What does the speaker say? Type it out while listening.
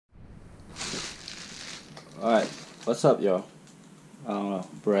Alright, what's up, y'all? I don't know,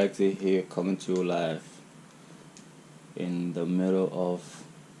 Brexit here coming to you live in the middle of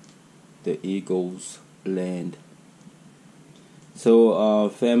the Eagles land. So,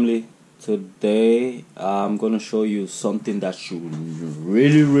 family, today I'm gonna show you something that you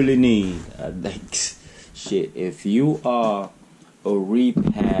really need. Like, shit, if you are a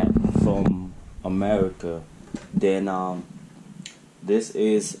repat from America, then this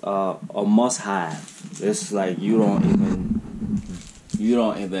is a must-have. It's like you don't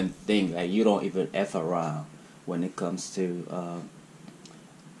even think, like you don't even F around when it comes to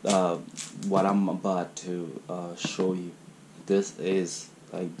what I'm about to show you. This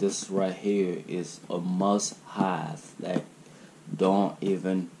right here is a must-have. Like, don't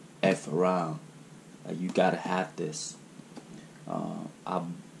even F around. Like, you gotta have this. I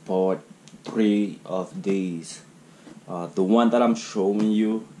bought 3 of these. The one that I'm showing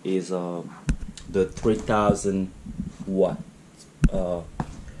you is the 3000 watt,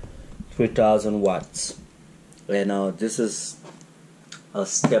 3000 watts, and this is a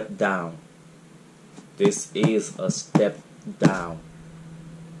step down. This is a step down,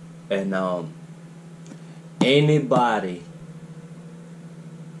 and anybody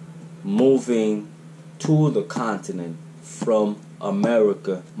moving to the continent from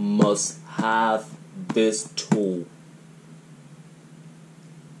America must have this tool.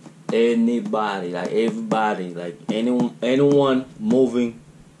 Anybody, like everybody, like anyone moving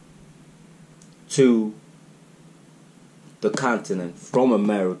to the continent from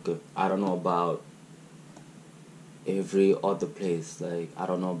America. I don't know about every other place. Like, I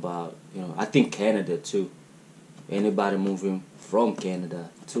don't know about, I think Canada too. Anybody moving from Canada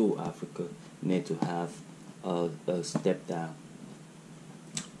to Africa need to have a step down.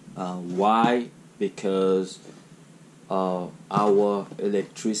 Why? Because our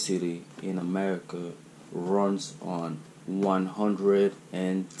electricity in America runs on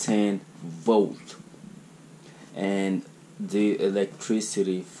 110 volt, and the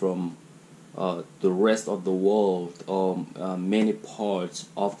electricity from the rest of the world, or many parts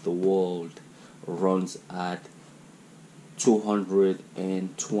of the world, runs at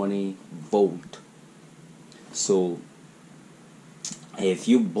 220 volt. So if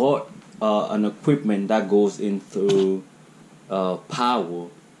you bought an equipment that goes into power,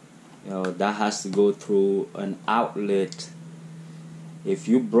 that has to go through an outlet. If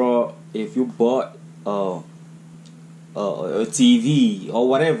you bought a TV or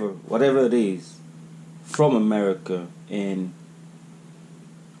whatever it is from America, and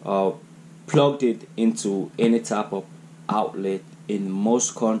plugged it into any type of outlet in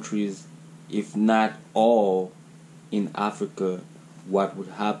most countries, if not all, in Africa, what would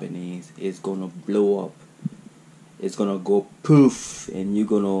happen is it's gonna blow up. It's gonna go poof, and you're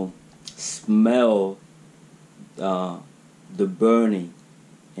gonna smell the burning,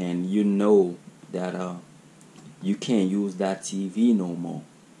 and you know that you can't use that TV no more.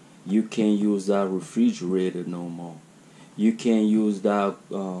 You can't use that refrigerator no more. You can't use that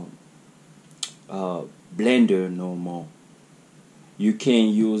blender no more. You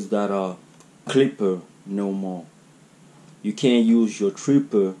can't use that clipper no more. You can't use your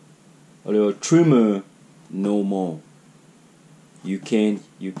tripper or your trimmer no more. You can't.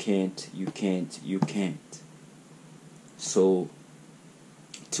 So,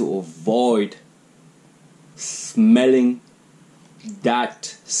 to avoid smelling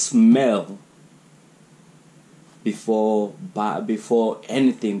that smell before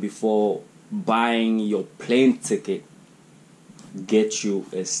buying your plane ticket, get you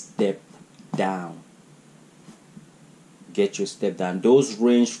a step down. Get your step down. Those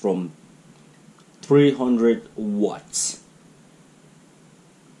range from 300 watts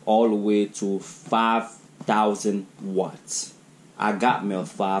all the way to 5,000 watts. I got me a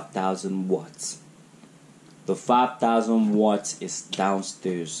 5,000 watts. The 5,000 watts is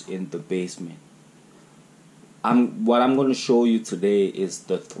downstairs in the basement. What I'm going to show you today is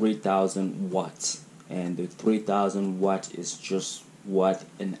the 3,000 watts, and the 3,000 watts is just what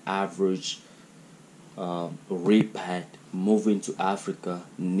an average repat moving to Africa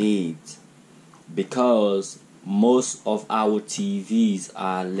needs, because most of our TVs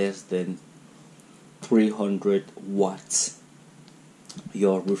are less than 300 watts.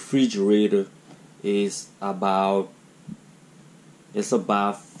 Your refrigerator is about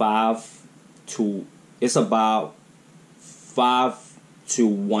 5 to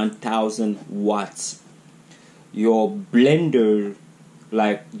 1,000 watts. Your blender,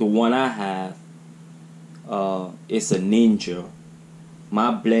 like the one I have, it's a Ninja.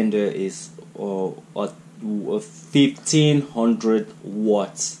 My blender is 1,500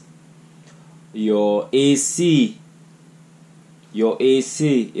 watts. your AC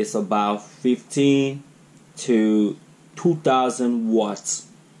is about 15 to 2000 watts.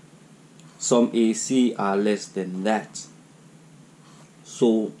 Some AC are less than that.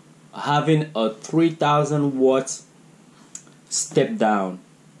 So having a 3000 watts step down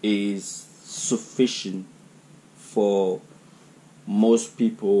is sufficient for most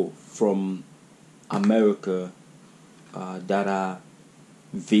people from America that are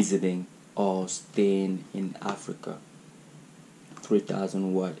visiting or staying in Africa.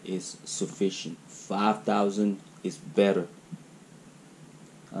 3000 watt is sufficient. 5000 is better.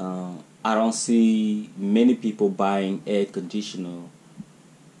 I don't see many people buying air conditioner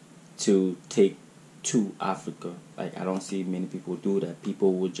to take to Africa. Like, I don't see many people do that.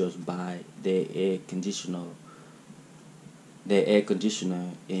 People will just buy their air conditioner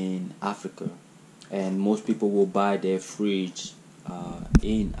in Africa, and most people will buy their fridge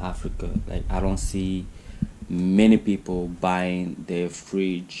in Africa. Like, I don't see many people buying their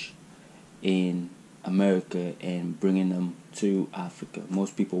fridge in America and bringing them to Africa.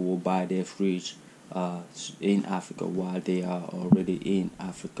 Most people will buy their fridge in Africa while they are already in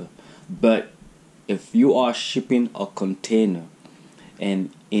Africa. But if you are shipping a container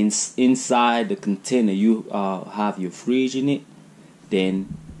and inside the container you have your fridge in it,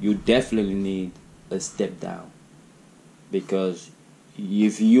 then you definitely need a step down, because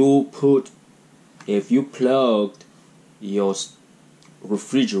if you plugged your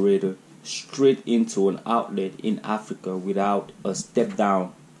refrigerator straight into an outlet in Africa without a step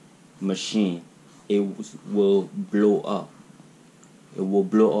down machine, it will blow up. It will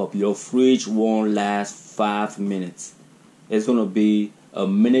blow up. Your fridge won't last 5 minutes. It's gonna be a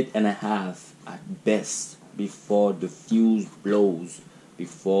minute and a half at best before the fuse blows,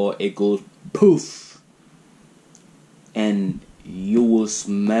 before it goes poof, and you will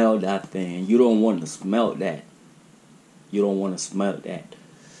smell that thing. You don't want to smell that.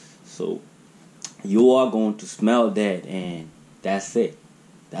 So you are going to smell that, and that's it.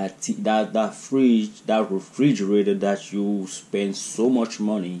 That fridge, that refrigerator that you spend so much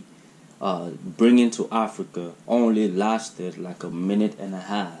money bringing to Africa only lasted like a minute and a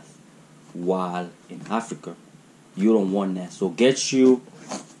half while in Africa. You don't want that. So get you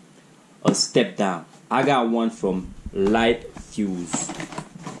a step down. I got one from Light Fuse.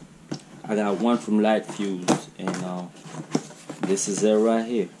 And this is it right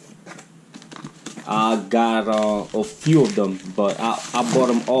here. I got a few of them, but I bought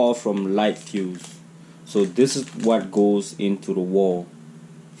them all from Light Fuse. So this is what goes into the wall.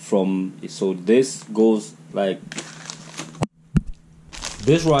 So this goes like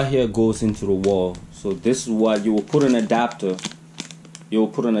this right here goes into the wall. So this is what you will put an adapter. You will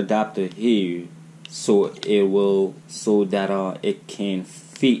put an adapter here, so that it can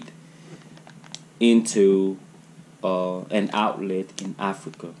fit into an outlet in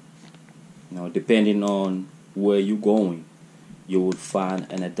Africa. Now, depending on where you're going, you would find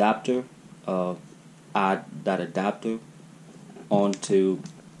an adapter. Add that adapter onto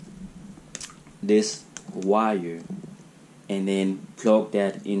this wire, and then plug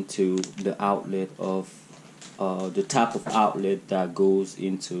that into the outlet of the type of outlet that goes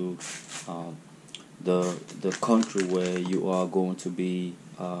into the country where you are going to be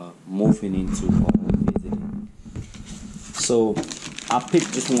moving into or visiting. So I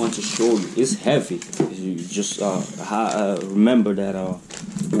picked this one to show you. It's heavy. You just remember that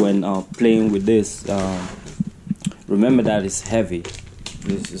when playing with this, remember that it's heavy.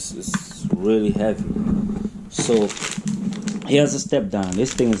 It's really heavy. So here's a step down.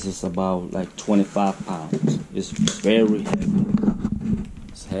 This thing is just about like 25 pounds. It's very heavy.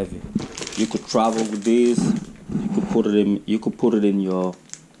 It's heavy. You could travel with this. You could put it in your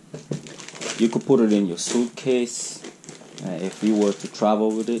suitcase. If you were to travel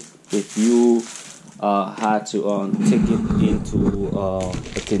with it, if you had to take it into a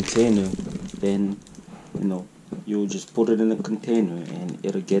container, then you just put it in a container and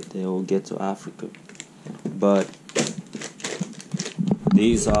it'll get there. It'll get to Africa. But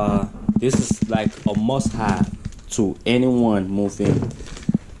this is like a must-have to anyone moving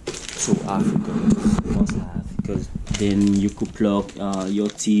to Africa. It's a must-have, because then you could plug your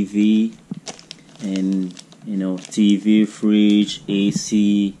TV and TV, fridge,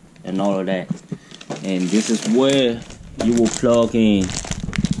 AC, and all of that. And this is where you will plug in.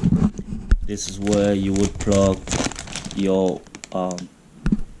 This is where you would plug your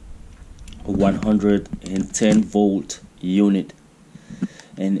 110 volt unit.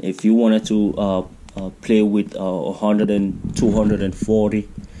 And if you wanted to play with 100 and 240,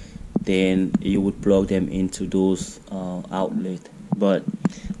 then you would plug them into those outlets. But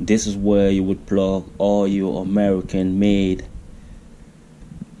This is where you would plug all your American made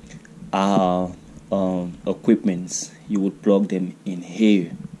equipments. You would plug them in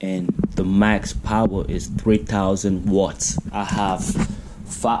here, and the max power is 3,000 watts. I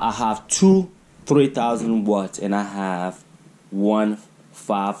have two 3,000 watts, and I have one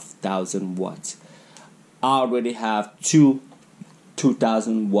 5,000 watts. I already have two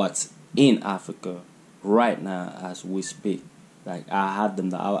 2,000 watts in Africa right now as we speak. Like, I had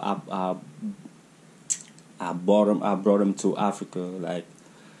them. I brought them to Africa like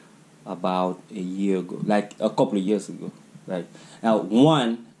about a year ago, like a couple of years ago. Like, now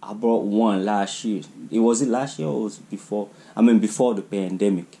I brought one last year. Was it last year or was it before? I mean, before the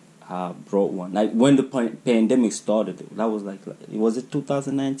pandemic. I brought one. Like, when the pandemic started, that was was it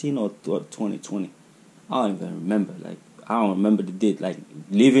 2019 or 2020? I don't even remember. Like, I don't remember the date. Like,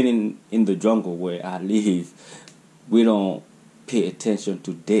 living in the jungle where I live, we don't pay attention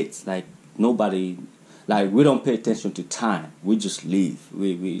to dates. Like, nobody, like, we don't pay attention to time. We just leave.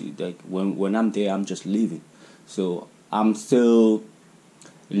 We like, when I'm there, I'm just leaving. So I'm still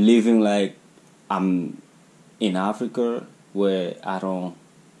living like I'm in Africa, where I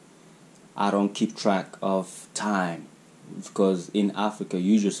don't keep track of time, because in Africa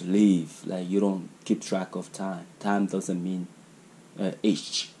you just leave. Like, you don't keep track of time. Time doesn't mean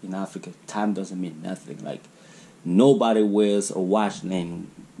age in Africa. Time doesn't mean nothing. Like, nobody wears a watch in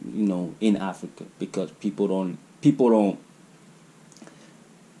Africa, because people don't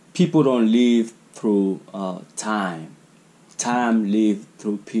live through time. Time live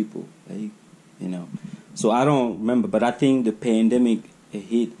through people. Like, So I don't remember, but I think the pandemic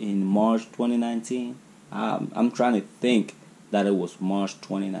hit in March 2019. I'm trying to think that it was March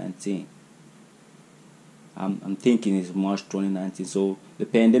 2019. I'm thinking it's March 2019. So the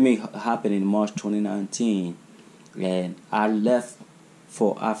pandemic happened in March 2019, and I left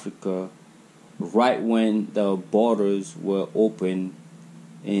for Africa right when the borders were open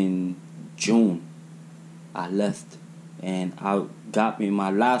in June. I left, and I got me,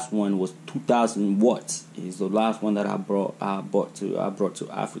 my last one was 2,000 watts. It's the last one that I brought to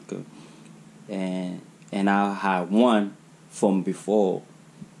Africa, and I had one from before.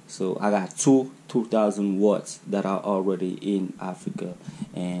 So I got two 2,000 watts that are already in Africa,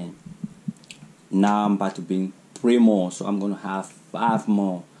 and now I'm about to bring 3 more. So I'm gonna have 5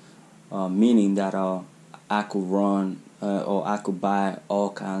 more, meaning that I could run or I could buy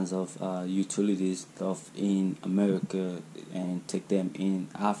all kinds of utility stuff in America and take them in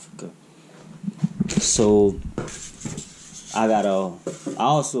Africa. So I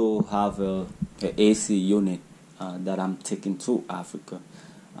also have a AC unit that I'm taking to Africa.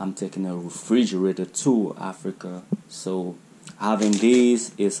 I'm taking a refrigerator to Africa. So having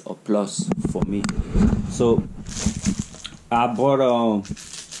these is a plus for me. So I bought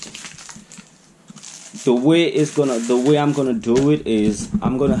the way I'm gonna do it is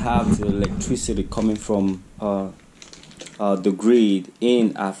I'm gonna have the electricity coming from the grid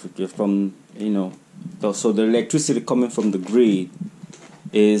in Africa. So the electricity coming from the grid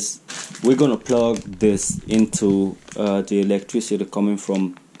is, we're gonna plug this into the electricity coming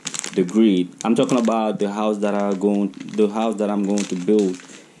from the grid. I'm talking about the house that I'm going to build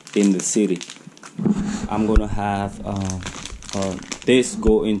in the city. I'm gonna have this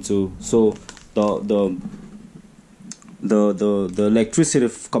go into, so the electricity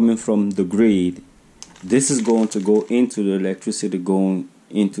coming from the grid, this is going to go into the electricity going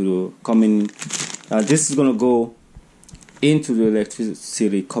into the coming. This is gonna go into the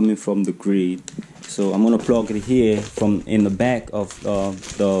electricity coming from the grid. So I'm gonna plug it here from in the back of the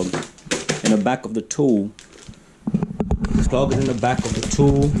tool. Plug it in the back of the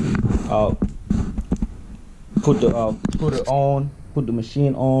tool. Put it on. Put the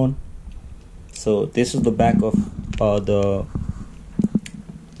machine on. So this is the back of the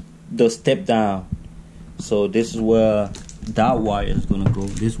step down. So this is where that wire is gonna go.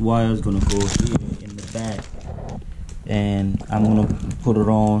 This wire is gonna go here in the back, and I'm gonna put it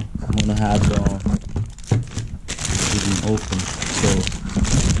on. I'm gonna have the even open, so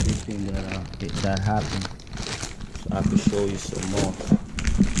everything that happened, so I can show you some more.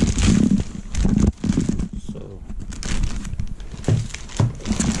 So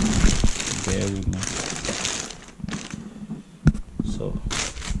bear with me. So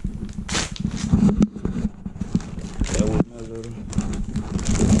bear with me a little.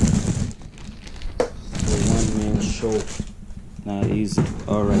 The 1-man show, not easy.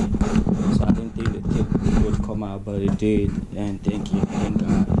 All right. So I didn't think the tip would come out, but it did, and thank you, thank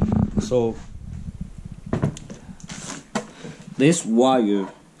God. So this wire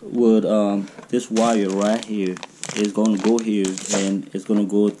right here is going to go here, and it's going to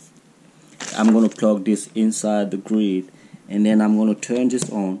go. I'm going to plug this inside the grid, and then I'm going to turn this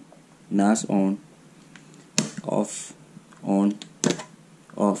on. Now it's on, off, on,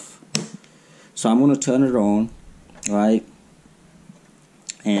 off. So I'm going to turn it on, right?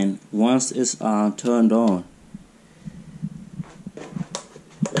 And once it's turned on,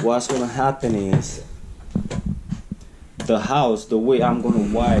 what's going to happen is the house, the way I'm going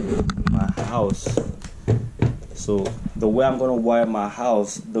to wire my house. So the way I'm going to wire my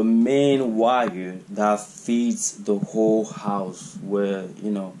house, the main wire that feeds the whole house, where,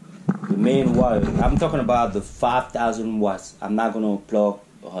 you know, the main wire, I'm talking about the 5,000 watts. I'm not going to plug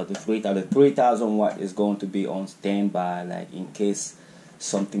the 3,000. The 3,000 watt is going to be on standby, like in case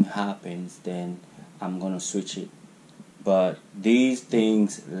something happens, then I'm going to switch it. But these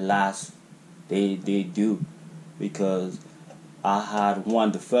things last, they do, because I had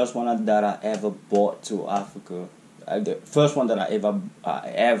one, the first one that I ever bought to Africa, the first one that I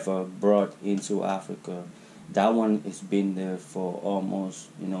ever brought into Africa. That one has been there for almost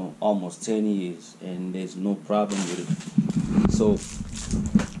 10 years, and there's no problem with it. So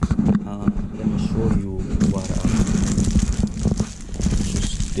let me show you what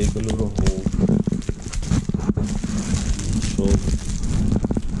just dig a little hole.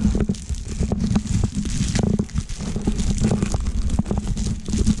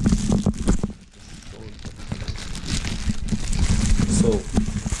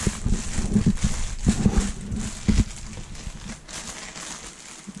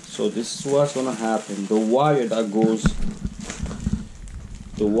 So this is what's gonna happen. The wire that goes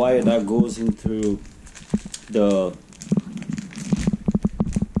into the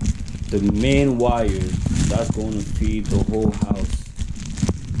main wire that's going to feed the whole house.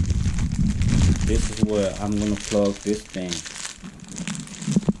 This is where I'm gonna plug this thing.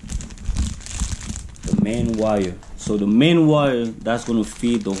 The main wire. So the main wire that's gonna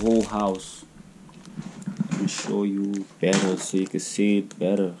feed the whole house. Let me show you better so you can see it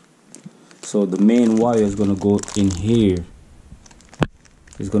better. So the main wire is gonna go in here.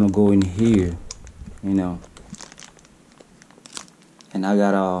 It's gonna go in here, you know. And I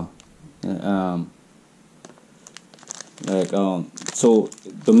got so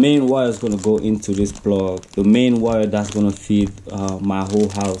the main wire is gonna go into this plug. The main wire that's gonna feed my whole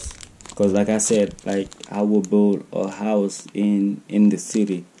house. Because like I said, like I will build a house in the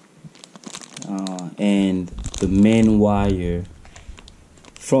city, and the main wire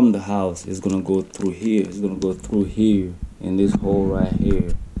from the house is gonna go through here. It's gonna go through here in this hole right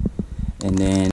here, and then